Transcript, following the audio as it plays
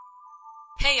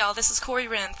Hey y'all, this is Corey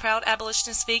Wren, proud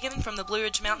abolitionist vegan from the Blue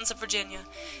Ridge Mountains of Virginia.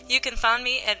 You can find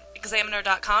me at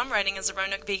Examiner.com, writing as a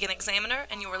Roanoke Vegan Examiner,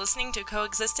 and you are listening to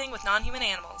Coexisting with Non-Human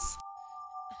Animals.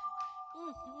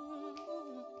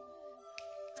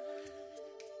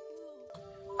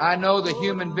 I know the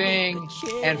human being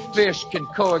and fish can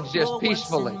coexist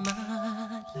peacefully.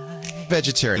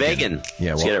 Vegetarian. Vegan.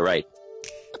 Yeah, Let's get it right.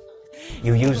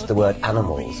 You used the word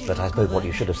animals, but I suppose what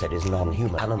you should have said is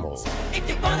non-human animals. If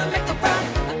you wanna make the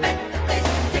world a better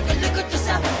place, take a look at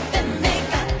yourself and make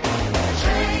a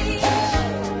change.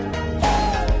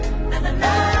 Na na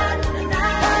na na na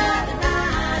na na.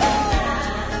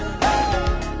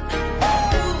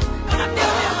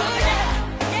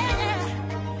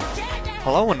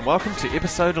 Hello and welcome to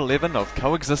episode 11 of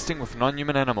Coexisting with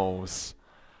Non-Human Animals.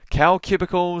 Cow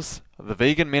cubicles, the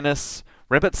vegan menace,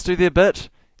 rabbits do their bit,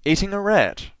 eating a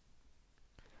rat.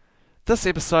 This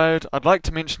episode, I'd like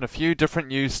to mention a few different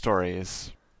news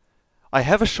stories. I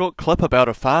have a short clip about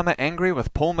a farmer angry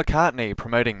with Paul McCartney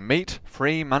promoting Meat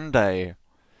Free Monday.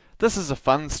 This is a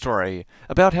fun story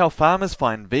about how farmers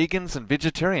find vegans and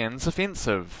vegetarians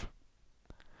offensive.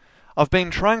 I've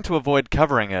been trying to avoid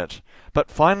covering it,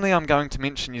 but finally I'm going to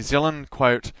mention New Zealand,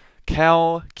 quote,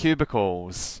 cow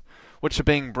cubicles, which are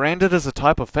being branded as a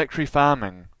type of factory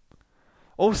farming.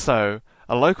 Also,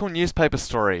 a local newspaper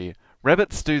story,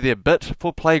 Rabbits Do Their Bit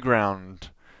for Playground,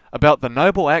 about the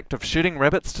noble act of shooting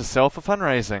rabbits to sell for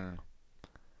fundraising.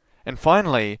 And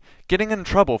finally, getting in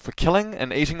trouble for killing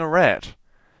and eating a rat.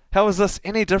 How is this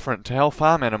any different to how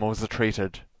farm animals are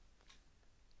treated?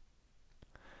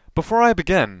 Before I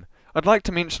begin, I'd like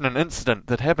to mention an incident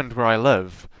that happened where I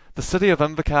live, the city of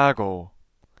Invercargill.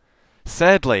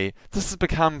 Sadly, this has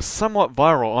become somewhat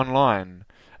viral online.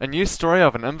 A news story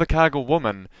of an Invercargill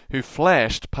woman who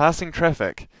flashed passing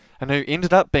traffic and who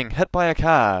ended up being hit by a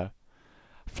car.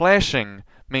 Flashing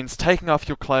means taking off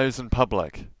your clothes in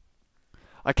public.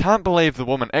 I can't believe the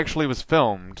woman actually was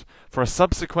filmed for a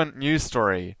subsequent news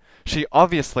story. She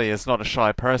obviously is not a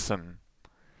shy person.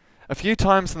 A few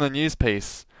times in the news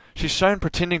piece, she's shown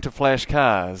pretending to flash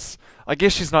cars. I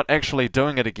guess she's not actually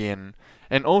doing it again.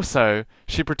 And also,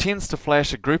 she pretends to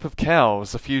flash a group of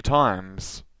cows a few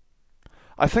times.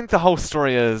 I think the whole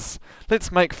story is,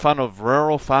 let's make fun of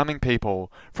rural farming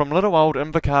people from little old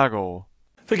Invercargill.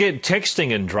 Forget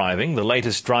texting and driving. The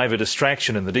latest driver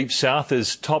distraction in the Deep South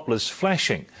is topless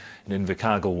flashing. An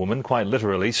Invercargill woman quite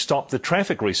literally stopped the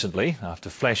traffic recently after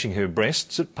flashing her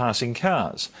breasts at passing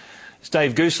cars. As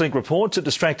Dave Gooselink reports, it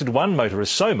distracted one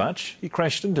motorist so much he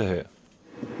crashed into her.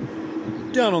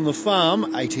 Down on the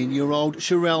farm, 18-year-old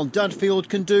Sherelle Dudfield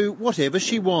can do whatever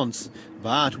she wants.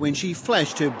 But when she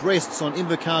flashed her breasts on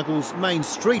Invercargill's main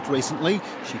street recently,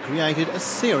 she created a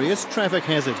serious traffic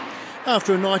hazard.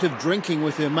 After a night of drinking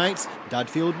with her mates,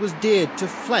 Dudfield was dared to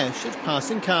flash at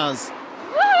passing cars.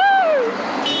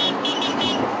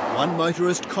 One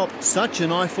motorist copped such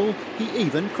an eyeful, he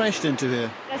even crashed into her.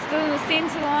 I stood in the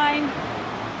centre line,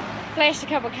 flashed a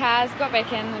couple of cars, got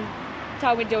back in and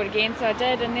told me to do it again, so I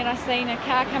did, and then I seen a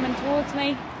car coming towards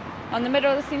me on the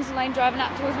middle of the centre lane driving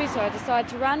up towards me, so I decided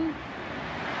to run,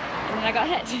 and then I got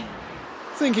hit.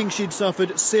 Thinking she'd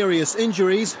suffered serious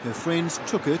injuries, her friends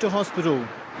took her to hospital.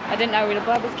 I didn't know where the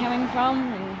blood was coming from,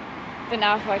 and didn't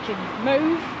know if I could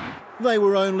move. They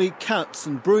were only cuts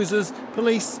and bruises.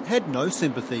 Police had no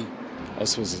sympathy.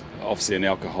 This was obviously an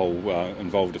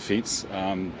alcohol-involved offence.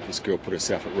 This girl put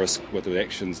herself at risk with the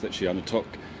actions that she undertook.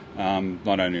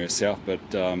 Not only herself, but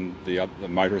the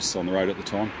motorists on the road at the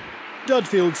time.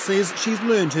 Dudfield says she's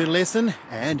learned her lesson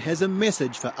and has a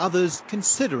message for others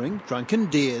considering drunken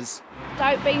dares.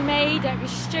 Don't be me, don't be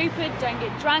stupid, don't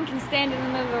get drunk and stand in the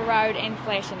middle of the road and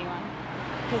flash anyone,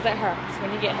 because it hurts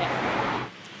when you get hit.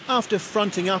 After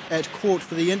fronting up at court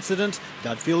for the incident,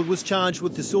 Dudfield was charged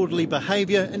with disorderly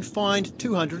behaviour and fined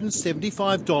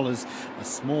 $275, a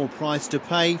small price to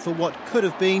pay for what could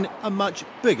have been a much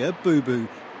bigger boo-boo.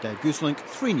 Dave Gooselink,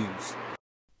 3 News.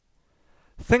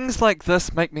 Things like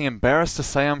this make me embarrassed to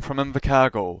say I'm from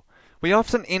Invercargill. We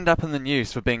often end up in the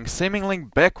news for being seemingly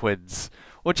backwards,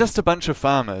 or just a bunch of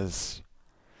farmers.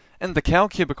 In the cow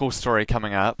cubicle story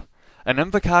coming up, an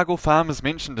Invercargill farm is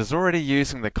mentioned as already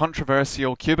using the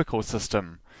controversial cubicle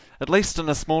system, at least in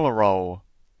a smaller role.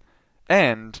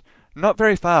 And, not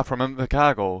very far from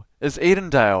Invercargill, is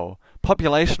Edendale,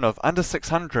 population of under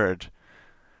 600,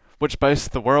 which boasts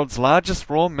the world's largest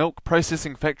raw milk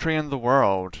processing factory in the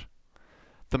world.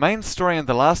 The main story in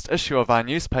the last issue of our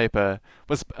newspaper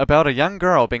was about a young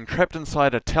girl being trapped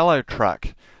inside a tallow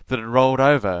truck that had rolled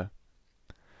over.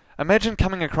 Imagine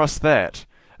coming across that,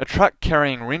 a truck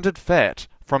carrying rendered fat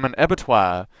from an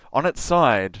abattoir on its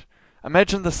side,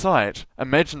 Imagine the sight,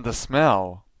 imagine the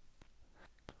smell.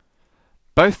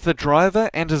 Both the driver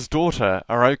and his daughter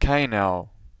are okay now.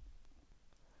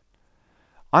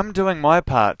 I'm doing my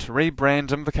part to rebrand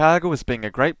Invercargill as being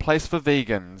a great place for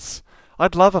vegans.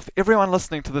 I'd love if everyone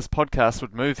listening to this podcast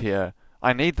would move here.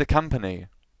 I need the company.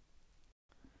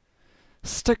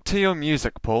 Stick to your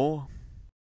music, Paul.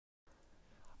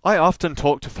 I often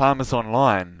talk to farmers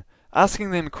online,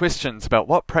 asking them questions about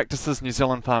what practices New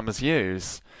Zealand farmers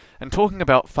use, and talking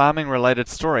about farming-related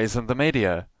stories in the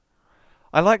media.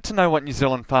 I like to know what New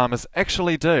Zealand farmers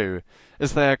actually do,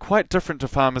 as they are quite different to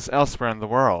farmers elsewhere in the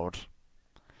world.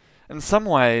 In some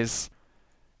ways,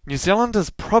 New Zealand is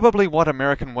probably what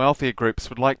American welfare groups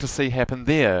would like to see happen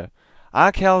there.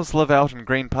 Our cows live out in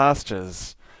green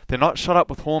pastures. They're not shot up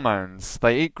with hormones.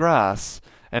 They eat grass,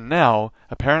 and now,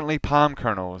 apparently, palm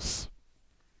kernels.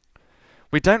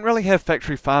 We don't really have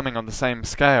factory farming on the same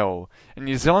scale, and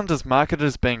New Zealand is marketed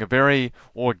as being a very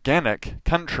organic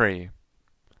country.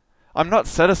 I'm not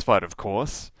satisfied, of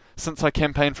course, since I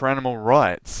campaign for animal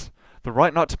rights, the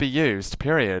right not to be used,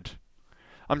 period.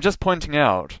 I'm just pointing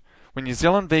out, when New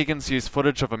Zealand vegans use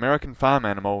footage of American farm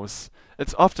animals,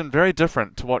 it's often very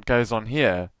different to what goes on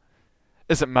here.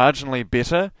 Is it marginally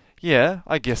better? Yeah,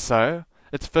 I guess so.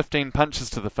 It's 15 punches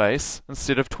to the face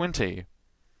instead of 20.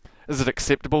 Is it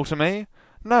acceptable to me?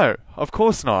 No, of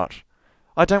course not.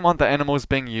 I don't want the animals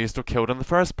being used or killed in the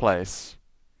first place.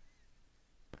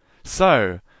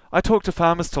 So, I talk to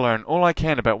farmers to learn all I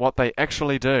can about what they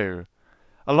actually do.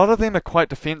 A lot of them are quite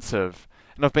defensive,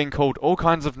 and I've been called all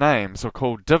kinds of names, or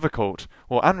called difficult,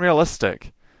 or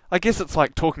unrealistic. I guess it's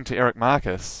like talking to Eric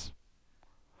Marcus.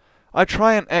 I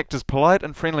try and act as polite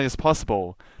and friendly as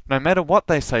possible, no matter what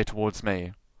they say towards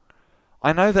me.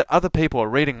 I know that other people are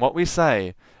reading what we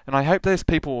say, and I hope those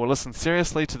people will listen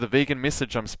seriously to the vegan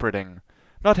message I'm spreading,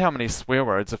 not how many swear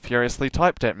words are furiously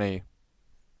typed at me.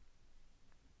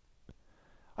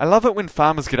 I love it when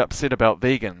farmers get upset about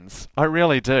vegans. I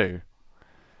really do.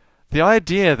 The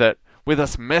idea that we're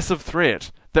this massive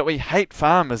threat, that we hate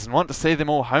farmers and want to see them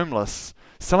all homeless,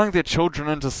 selling their children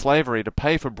into slavery to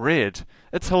pay for bread,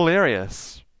 it's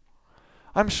hilarious.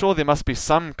 I'm sure there must be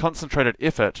some concentrated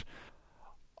effort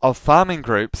of farming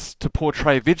groups to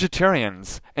portray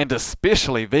vegetarians, and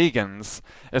especially vegans,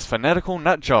 as fanatical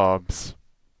nutjobs.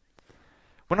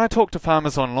 When I talk to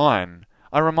farmers online,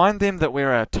 I remind them that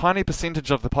we're a tiny percentage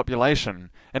of the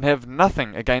population and have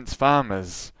nothing against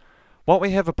farmers. What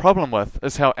we have a problem with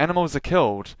is how animals are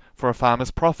killed for a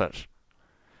farmer's profit.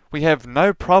 We have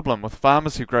no problem with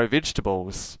farmers who grow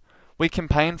vegetables. We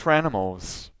campaign for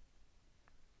animals.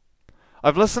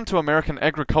 I've listened to American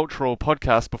agricultural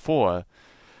podcasts before.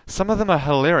 Some of them are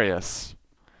hilarious.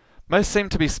 Most seem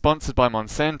to be sponsored by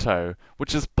Monsanto,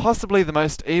 which is possibly the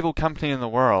most evil company in the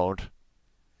world.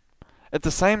 At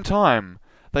the same time,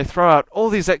 they throw out all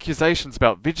these accusations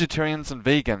about vegetarians and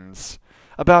vegans,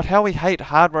 about how we hate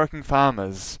hard-working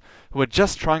farmers who are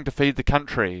just trying to feed the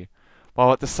country,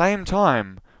 while at the same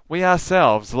time we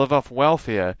ourselves live off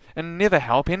welfare and never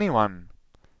help anyone.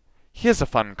 Here's a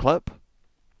fun clip.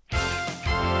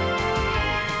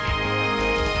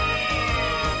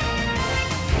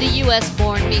 The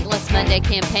U.S.-born Meatless Monday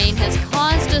campaign has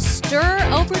caused a stir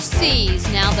overseas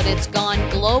now that it's gone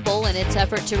global in its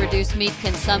effort to reduce meat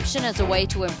consumption as a way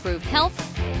to improve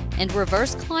health and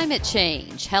reverse climate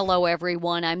change. Hello,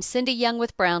 everyone. I'm Cindy Young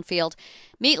with Brownfield.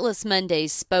 Meatless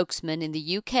Monday's spokesman in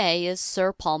the UK is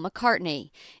Sir Paul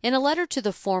McCartney. In a letter to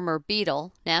the former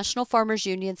Beatle, National Farmers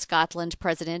Union Scotland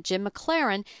President Jim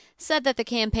McLaren said that the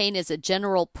campaign is a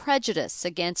general prejudice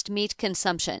against meat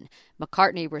consumption.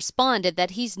 McCartney responded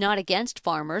that he's not against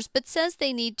farmers, but says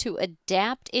they need to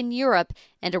adapt in Europe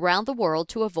and around the world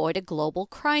to avoid a global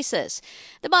crisis.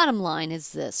 The bottom line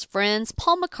is this, friends.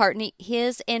 Paul McCartney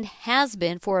is and has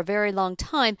been for a very long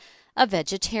time a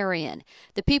vegetarian.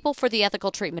 The People for the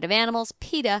Ethical Treatment of Animals,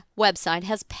 PETA, website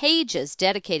has pages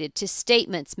dedicated to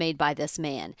statements made by this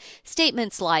man.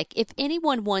 Statements like, if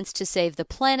anyone wants to save the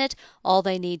planet, all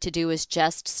they need to do is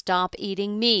just stop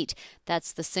eating meat.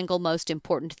 That's the single most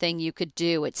important thing you could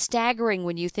do. It's staggering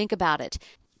when you think about it.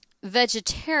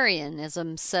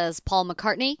 Vegetarianism, says Paul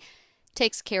McCartney,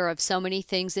 takes care of so many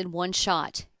things in one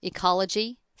shot: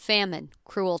 ecology, famine,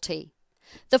 cruelty.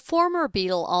 The former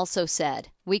Beatle also said,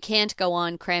 we can't go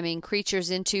on cramming creatures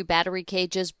into battery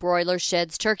cages, broiler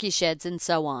sheds, turkey sheds, and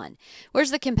so on.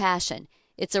 Where's the compassion?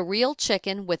 It's a real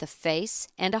chicken with a face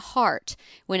and a heart.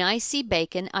 When I see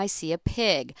bacon, I see a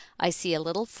pig. I see a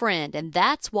little friend, and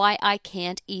that's why I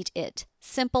can't eat it.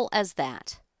 Simple as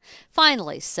that.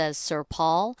 Finally, says Sir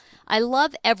Paul, I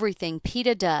love everything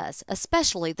PETA does,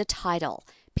 especially the title.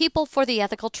 People for the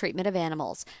Ethical Treatment of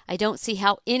Animals. I don't see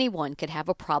how anyone could have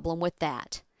a problem with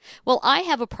that. Well, I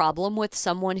have a problem with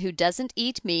someone who doesn't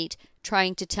eat meat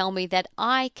trying to tell me that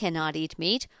I cannot eat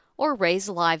meat or raise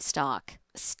livestock.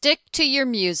 Stick to your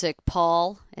music,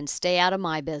 Paul, and stay out of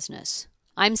my business.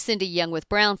 I'm Cindy Young with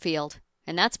Brownfield,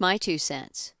 and that's my 2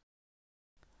 cents.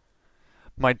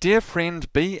 My dear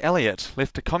friend B. Elliott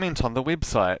left a comment on the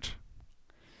website.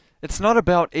 It's not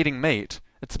about eating meat,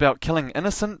 it's about killing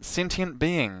innocent, sentient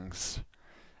beings.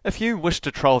 If you wish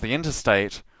to troll the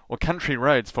interstate or country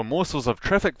roads for morsels of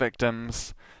traffic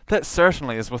victims, that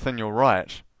certainly is within your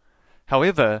right.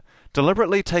 However,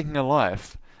 deliberately taking a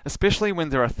life, especially when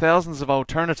there are thousands of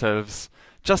alternatives,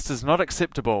 just is not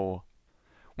acceptable.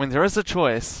 When there is a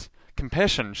choice,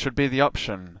 compassion should be the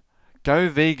option. Go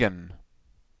vegan.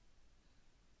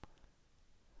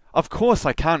 Of course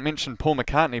I can't mention Paul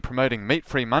McCartney promoting Meat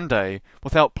Free Monday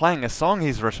without playing a song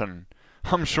he's written.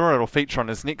 I'm sure it'll feature on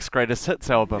his next Greatest Hits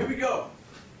album. Here we go.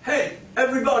 Hey,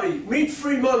 everybody, Meat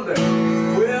Free Monday.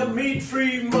 Well, Meat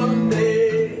Free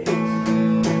Monday.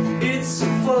 It's a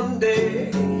fun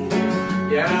day.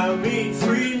 Yeah, Meat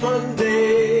Free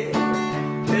Monday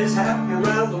is happening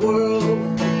around the world.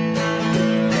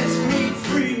 It's Meat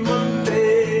Free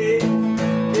Monday.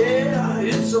 Yeah,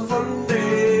 it's a fun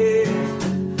day.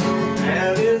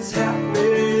 And it's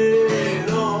happening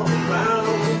all around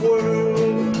the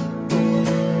world.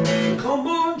 Come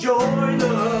on, join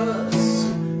us.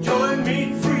 Join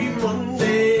Meat Free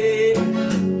Monday.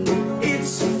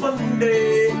 It's a fun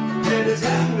day. And it's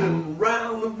happening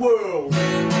around the world.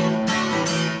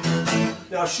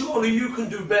 Now surely you can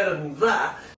do better than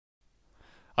that.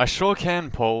 I sure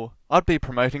can, Paul. I'd be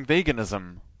promoting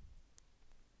veganism.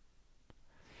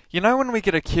 You know, when we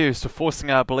get accused of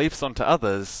forcing our beliefs onto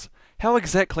others, how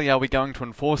exactly are we going to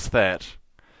enforce that?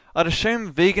 I'd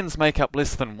assume vegans make up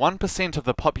less than 1% of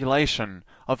the population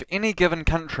of any given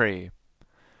country.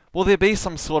 Will there be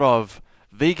some sort of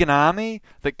vegan army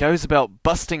that goes about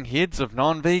busting heads of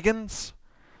non-vegans?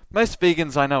 Most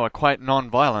vegans I know are quite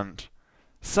non-violent.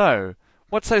 So,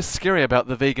 what's so scary about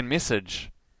the vegan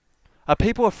message? Are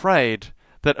people afraid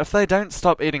that if they don't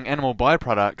stop eating animal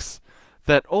byproducts,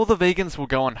 that all the vegans will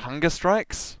go on hunger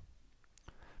strikes?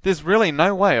 There's really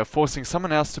no way of forcing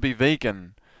someone else to be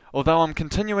vegan, although I'm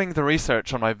continuing the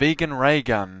research on my vegan ray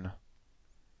gun.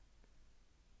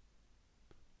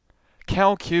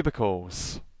 Cow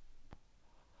cubicles.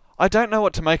 I don't know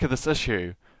what to make of this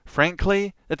issue.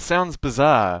 Frankly, it sounds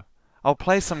bizarre. I'll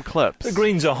play some clips. The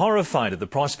Greens are horrified at the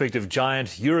prospect of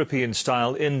giant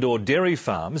European-style indoor dairy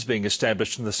farms being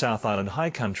established in the South Island high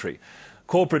country.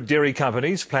 Corporate dairy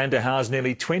companies plan to house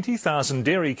nearly 20,000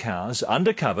 dairy cows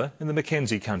undercover in the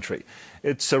Mackenzie country.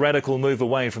 It's a radical move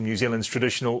away from New Zealand's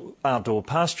traditional outdoor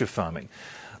pasture farming.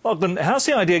 Lachlan, how's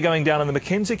the idea going down in the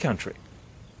Mackenzie country?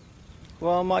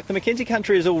 Well, Mike, the Mackenzie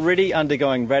country is already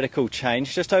undergoing radical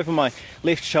change. Just over my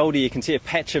left shoulder you can see a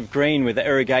patch of green where the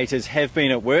irrigators have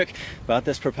been at work, but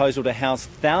this proposal to house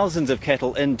thousands of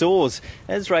cattle indoors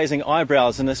is raising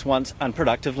eyebrows in this once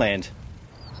unproductive land.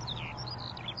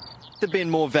 The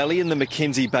Benmore Valley in the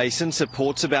Mackenzie Basin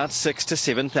supports about 6,000 to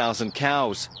 7,000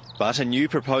 cows. But a new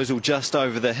proposal just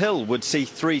over the hill would see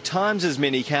 3 times as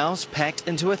many cows packed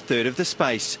into a third of the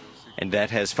space. And that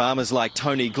has farmers like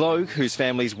Tony Gloag, whose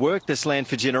families worked this land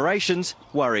for generations,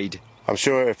 worried. I'm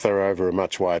sure if they were over a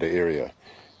much wider area,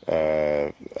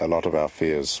 a lot of our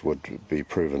fears would be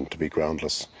proven to be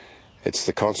groundless. It's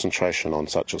the concentration on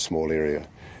such a small area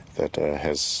that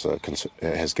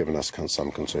has given us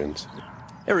some concerns.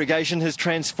 Irrigation has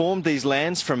transformed these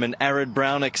lands from an arid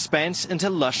brown expanse into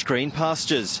lush green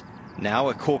pastures. Now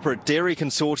a corporate dairy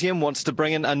consortium wants to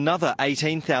bring in another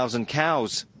 18,000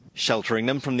 cows, sheltering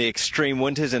them from the extreme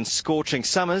winters and scorching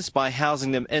summers by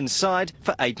housing them inside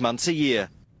for 8 months a year.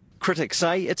 Critics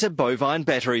say it's a bovine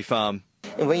battery farm.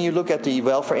 And when you look at the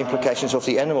welfare implications of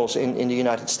the animals in the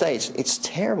United States, it's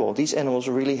terrible. These animals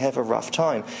really have a rough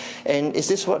time. And is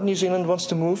this what New Zealand wants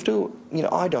to move to? You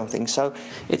know, I don't think so.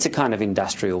 It's a kind of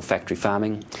industrial factory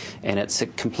farming, and it's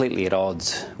completely at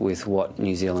odds with what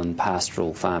New Zealand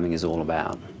pastoral farming is all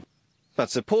about. But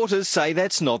supporters say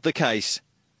that's not the case.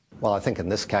 Well, I think in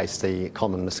this case the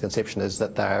common misconception is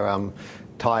that they're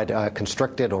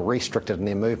constricted or restricted in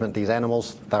their movement, these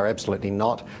animals. They're absolutely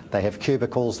not. They have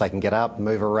cubicles, they can get up,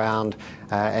 move around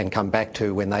and come back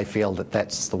to when they feel that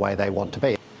that's the way they want to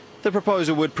be. The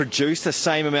proposal would produce the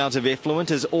same amount of effluent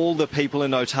as all the people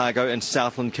in Otago and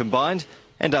Southland combined,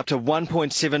 And up to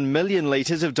 1.7 million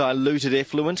litres of diluted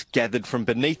effluent gathered from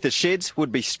beneath the sheds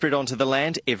would be spread onto the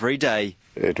land every day.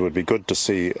 It would be good to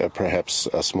see perhaps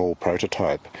a small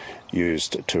prototype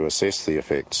used to assess the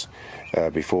effects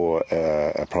before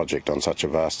a project on such a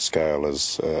vast scale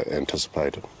is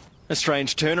anticipated. A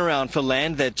strange turnaround for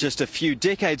land that just a few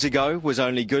decades ago was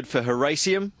only good for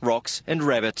Heraceium, rocks and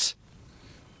rabbits.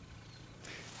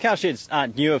 Cowsheds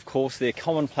aren't new, of course, they're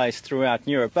commonplace throughout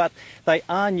Europe, but they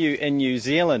are new in New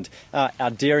Zealand. Our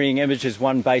dairying image is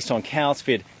one based on cows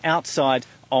fed outside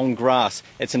on grass.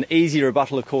 It's an easy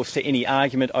rebuttal, of course, to any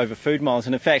argument over food miles,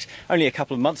 and in fact, only a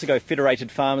couple of months ago,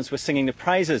 federated farmers were singing the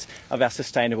praises of our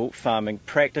sustainable farming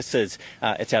practices.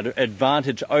 It's our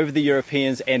advantage over the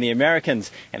Europeans and the Americans,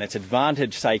 and it's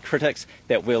advantage, say critics,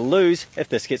 that we'll lose if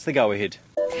this gets the go-ahead.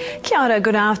 Kia ora,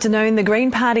 good afternoon. The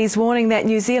Green Party's warning that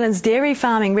New Zealand's dairy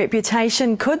farming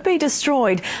reputation could be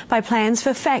destroyed by plans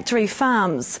for factory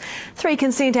farms. 3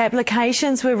 consent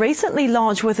applications were recently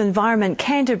lodged with Environment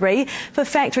Canterbury for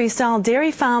factory-style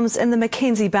dairy farms in the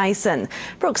Mackenzie Basin.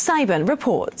 Brooke Sabin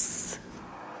reports.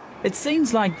 It's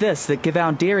scenes like this that give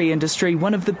our dairy industry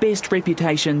one of the best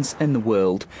reputations in the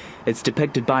world. It's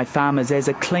depicted by farmers as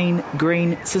a clean,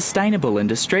 green, sustainable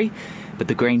industry. But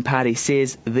the Green Party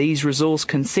says these resource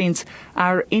consents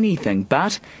are anything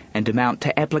but and amount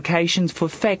to applications for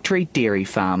factory dairy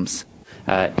farms.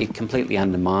 It completely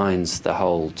undermines the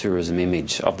whole tourism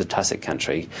image of the Tussock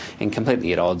country and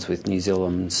completely at odds with New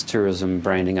Zealand's tourism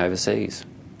branding overseas.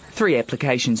 3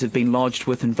 applications have been lodged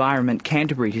with Environment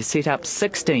Canterbury to set up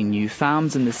 16 new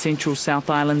farms in the Central South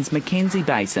Island's Mackenzie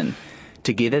Basin.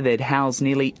 Together they'd house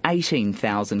nearly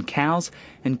 18,000 cows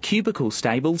in cubicle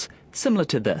stables similar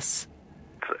to this.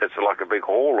 It's like a big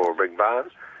hall or a big barn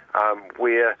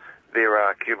where there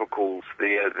are cubicles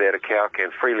there that a cow can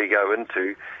freely go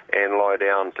into and lie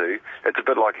down to. It's a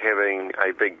bit like having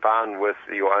a big barn with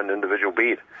your own individual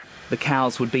bed. The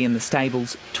cows would be in the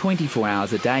stables 24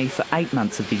 hours a day for 8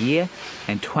 months of the year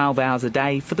and 12 hours a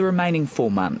day for the remaining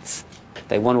 4 months.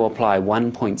 They want to apply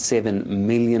 1.7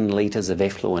 million litres of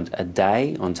effluent a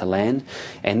day onto land,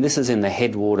 and this is in the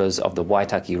headwaters of the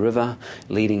Waitaki River,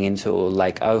 leading into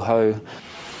Lake Oho.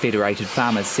 Federated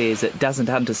Farmers says it doesn't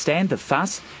understand the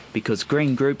fuss because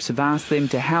green groups have asked them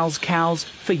to house cows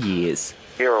for years.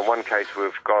 Here in one case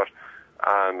we've got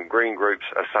green groups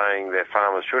are saying that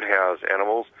farmers should house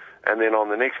animals, and then on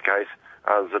the next case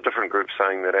there's a different group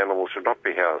saying that animals should not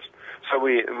be housed. So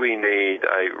we need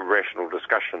a rational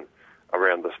discussion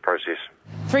around this process.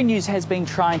 3 News has been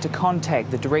trying to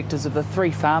contact the directors of the 3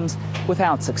 farms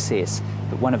without success,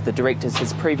 but one of the directors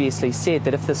has previously said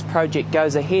that if this project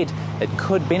goes ahead, it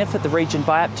could benefit the region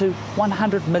by up to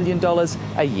 $100 million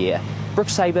a year. Brooke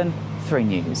Sabin, 3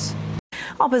 News.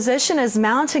 Opposition is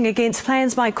mounting against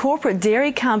plans by corporate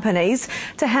dairy companies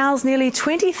to house nearly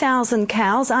 20,000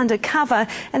 cows undercover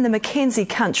in the Mackenzie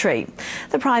country.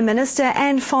 The Prime Minister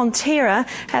and Fonterra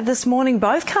have this morning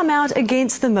both come out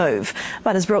against the move.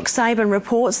 But as Brooke Sabin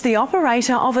reports, the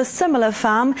operator of a similar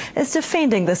farm is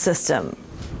defending the system.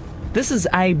 This is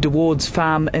Abe DeWard's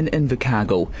farm in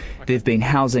Invercargill. They've been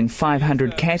housing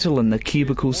 500 cattle in the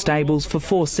cubicle stables for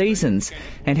 4 seasons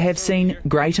and have seen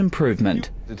great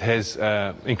improvement. It has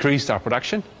increased our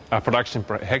production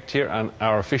per hectare and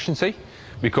our efficiency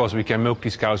because we can milk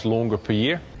these cows longer per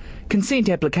year. Consent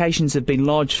applications have been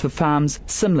lodged for farms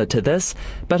similar to this,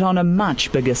 but on a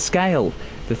much bigger scale.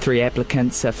 The 3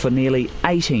 applicants are for nearly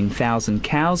 18,000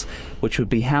 cows, which would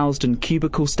be housed in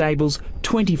cubicle stables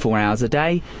 24 hours a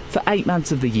day for 8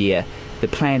 months of the year. The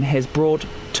plan has brought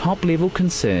top-level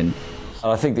concern.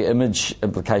 I think the image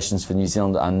implications for New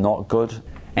Zealand are not good.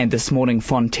 And this morning,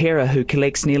 Fonterra, who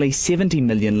collects nearly 70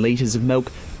 million litres of milk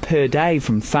per day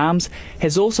from farms,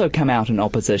 has also come out in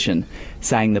opposition,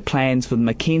 saying the plans for the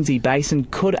Mackenzie Basin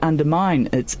could undermine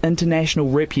its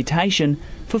international reputation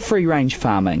for free-range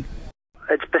farming.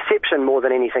 It's perception more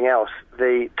than anything else.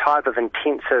 The type of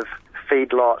intensive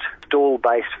feedlot,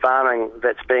 stall-based farming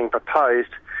that's being proposed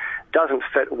doesn't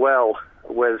fit well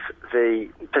with the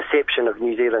perception of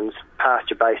New Zealand's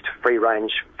pasture-based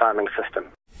free-range farming system.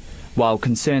 While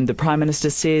concerned, the Prime Minister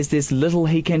says there's little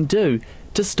he can do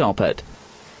to stop it.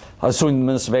 I was talking to the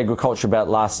Minister of Agriculture about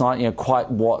last night, quite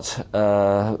what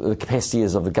the capacity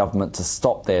is of the government to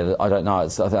stop there. I don't know,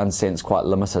 I understand it's quite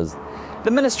limited.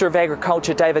 The Minister of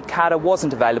Agriculture, David Carter,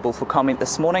 wasn't available for comment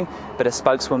this morning, but a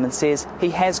spokeswoman says he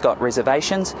has got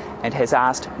reservations and has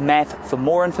asked MAF for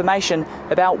more information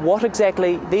about what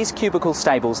exactly these cubicle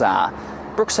stables are.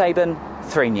 Brooke Sabin,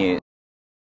 3 News.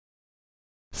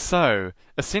 So,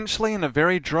 essentially in a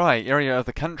very dry area of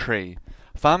the country,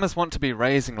 farmers want to be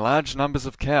raising large numbers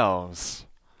of cows.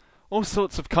 All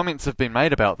sorts of comments have been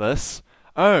made about this.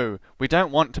 "Oh, we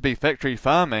don't want to be factory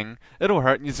farming, it'll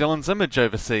hurt New Zealand's image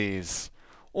overseas."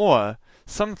 Or,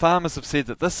 "Some farmers have said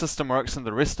that this system works in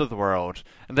the rest of the world,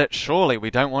 and that surely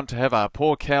we don't want to have our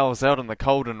poor cows out in the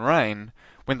cold and rain,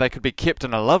 when they could be kept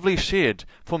in a lovely shed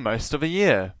for most of a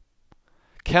year."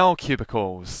 Cow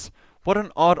cubicles. What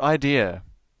an odd idea.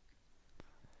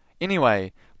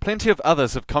 Anyway, plenty of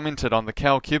others have commented on the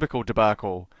cow cubicle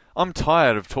debacle. I'm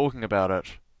tired of talking about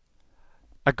it.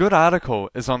 A good article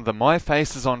is on the My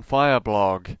Face is on Fire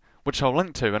blog, which I'll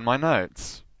link to in my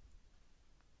notes.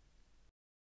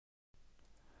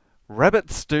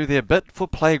 Rabbits do their bit for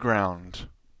playground.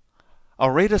 I'll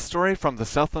read a story from the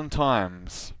Southland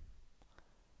Times.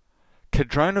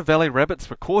 Cardrona Valley rabbits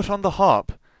were caught on the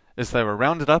hop as they were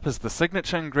rounded up as the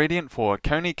signature ingredient for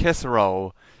coney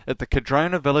casserole at the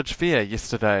Cardrona Village Fair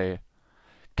yesterday.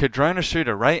 Cardrona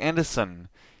shooter Ray Anderson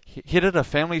headed a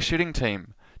family shooting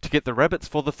team to get the rabbits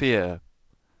for the fair.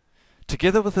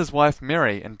 Together with his wife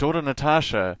Mary and daughter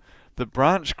Natasha, the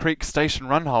Branch Creek Station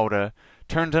runholder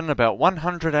turned in about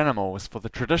 100 animals for the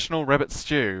traditional rabbit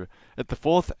stew at the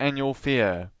 4th annual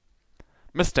fair.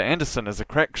 Mr. Anderson is a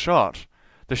crack shot.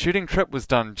 The shooting trip was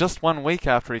done just 1 week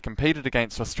after he competed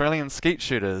against Australian skeet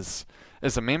shooters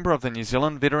as a member of the New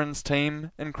Zealand veterans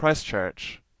team in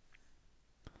Christchurch.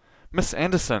 Miss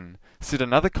Anderson said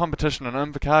another competition in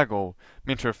Invercargill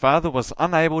meant her father was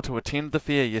unable to attend the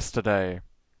fair yesterday.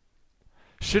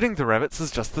 Shooting the rabbits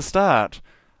is just the start.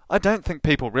 I don't think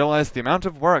people realise the amount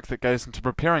of work that goes into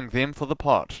preparing them for the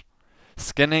pot.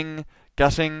 Skinning,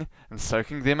 gutting, and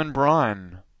soaking them in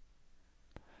brine.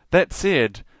 That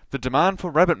said, the demand for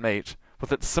rabbit meat,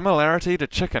 with its similarity to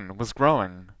chicken, was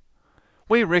growing.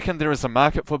 "We reckon there is a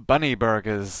market for bunny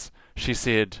burgers," she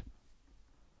said.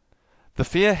 The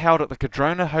fair held at the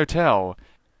Cardrona Hotel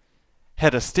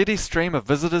had a steady stream of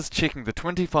visitors checking the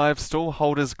 25 stall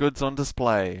holders' goods on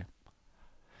display.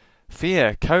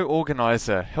 Fair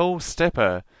co-organiser Hill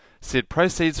Stepper said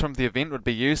proceeds from the event would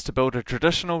be used to build a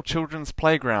traditional children's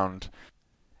playground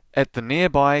at the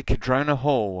nearby Cardrona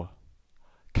Hall.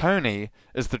 Coney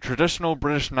is the traditional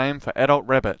British name for adult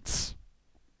rabbits.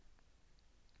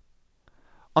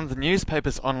 On the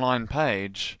newspaper's online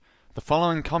page, the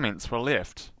following comments were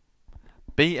left.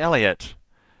 B. Elliott.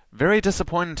 Very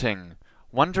disappointing.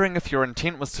 Wondering if your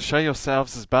intent was to show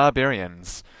yourselves as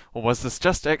barbarians, or was this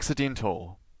just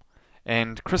accidental?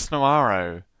 And Chris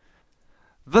Noaro.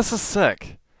 This is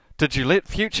sick. Did you let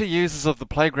future users of the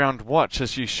playground watch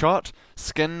as you shot,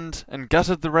 skinned, and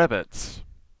gutted the rabbits?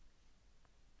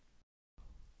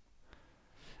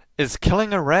 Is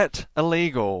killing a rat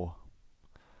illegal?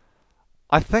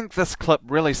 I think this clip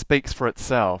really speaks for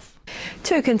itself.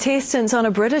 2 contestants on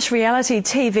a British reality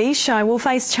TV show will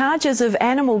face charges of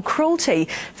animal cruelty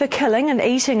for killing and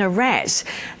eating a rat.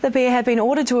 The pair have been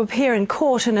ordered to appear in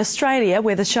court in Australia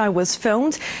where the show was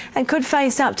filmed and could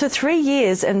face up to 3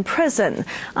 years in prison.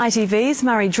 ITV's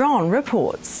Murray Dron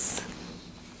reports.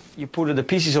 You put the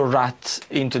pieces of rat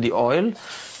into the oil,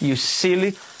 you seal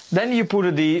it, then you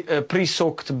put the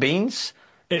pre-soaked beans.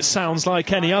 It sounds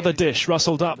like any other dish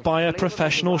rustled up by a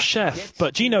professional chef,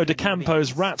 but Gino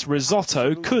D'Acampo's rat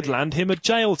risotto could land him a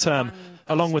jail term,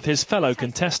 along with his fellow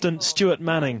contestant Stuart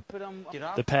Manning.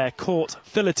 The pair caught,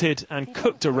 filleted and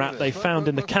cooked a rat they found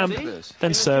in the camp,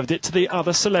 then served it to the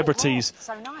other celebrities,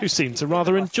 who seemed to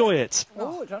rather enjoy it.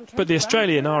 But the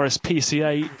Australian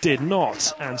RSPCA did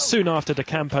not, and soon after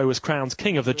D'Acampo was crowned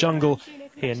King of the Jungle,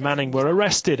 he and Manning were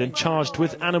arrested and charged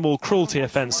with animal cruelty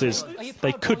offences.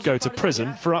 They could go to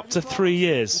prison for up to 3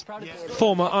 years.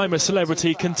 Former I'm a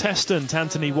Celebrity contestant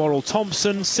Anthony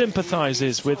Worrell-Thompson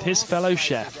sympathises with his fellow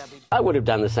chef. I would have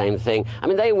done the same thing. I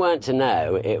mean, they weren't to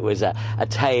know it was a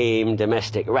tame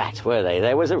domestic rat, were they?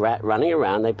 There was a rat running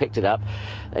around, they picked it up,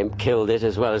 they killed it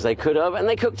as well as they could have, and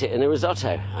they cooked it in a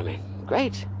risotto. I mean,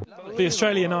 great. The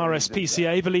Australian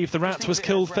RSPCA believe the rat was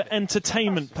killed for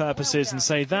entertainment purposes and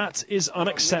say that is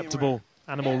unacceptable.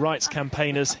 Animal rights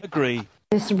campaigners agree.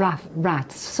 This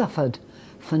rat suffered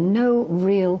for no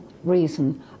real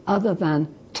reason other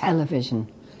than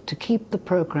television, to keep the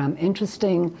programme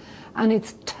interesting, and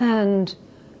it's turned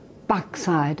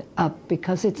backside up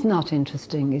because it's not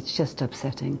interesting, it's just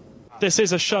upsetting. This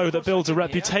is a show that builds a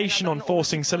reputation on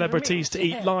forcing celebrities to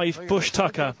eat live bush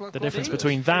tucker. The difference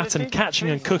between that and catching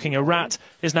and cooking a rat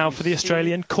is now for the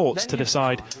Australian courts to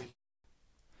decide.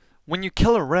 When you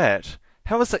kill a rat,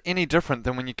 how is it any different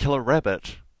than when you kill a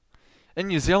rabbit? In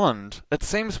New Zealand, it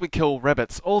seems we kill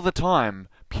rabbits all the time,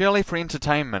 purely for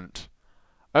entertainment.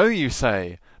 Oh, you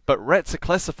say, but rats are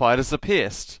classified as a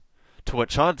pest. To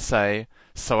which I'd say,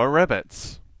 so are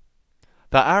rabbits.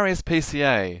 The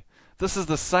RSPCA, this is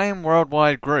the same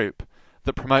worldwide group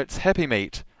that promotes happy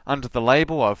meat under the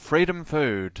label of Freedom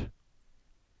Food.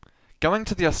 Going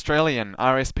to the Australian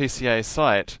RSPCA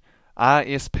site,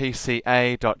 rspca.com.au,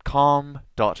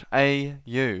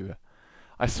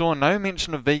 I saw no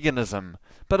mention of veganism,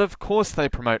 but of course they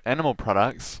promote animal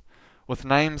products, with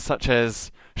names such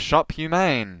as Shop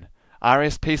Humane,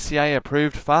 RSPCA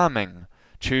Approved Farming,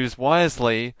 Choose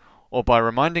Wisely, or by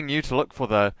reminding you to look for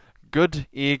the Good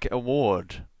Egg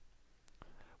Award.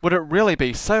 Would it really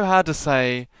be so hard to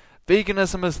say,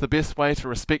 veganism is the best way to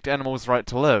respect animals' right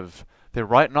to live, their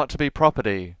right not to be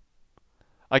property?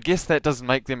 I guess that doesn't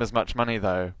make them as much money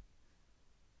though.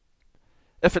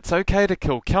 If it's okay to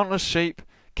kill countless sheep,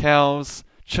 cows,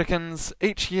 chickens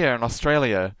each year in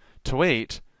Australia to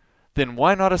eat, then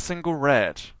why not a single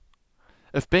rat?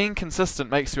 If being consistent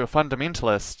makes you a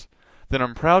fundamentalist, then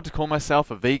I'm proud to call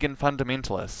myself a vegan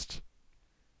fundamentalist.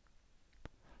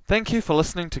 Thank you for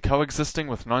listening to Coexisting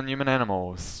with Non-Human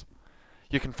Animals.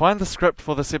 You can find the script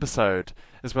for this episode,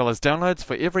 as well as downloads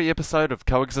for every episode of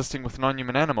Coexisting with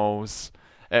Non-Human Animals,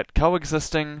 at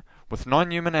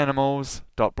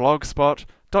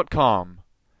coexistingwithnonhumananimals.blogspot.com.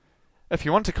 If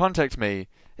you want to contact me,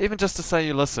 even just to say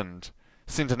you listened,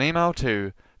 send an email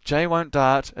to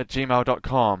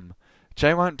jwon'tdart@gmail.com,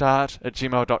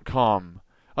 jwon'tdart@gmail.com.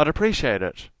 I'd appreciate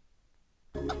it.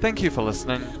 Thank you for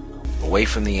listening. Away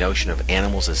from the notion of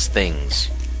animals as things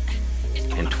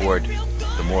and toward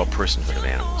the moral personhood of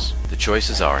animals. The choice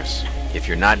is ours. If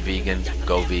you're not vegan,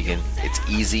 go vegan. It's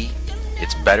easy,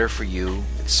 it's better for you,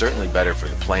 it's certainly better for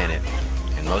the planet,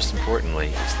 and most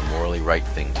importantly, it's the morally right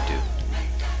thing to do.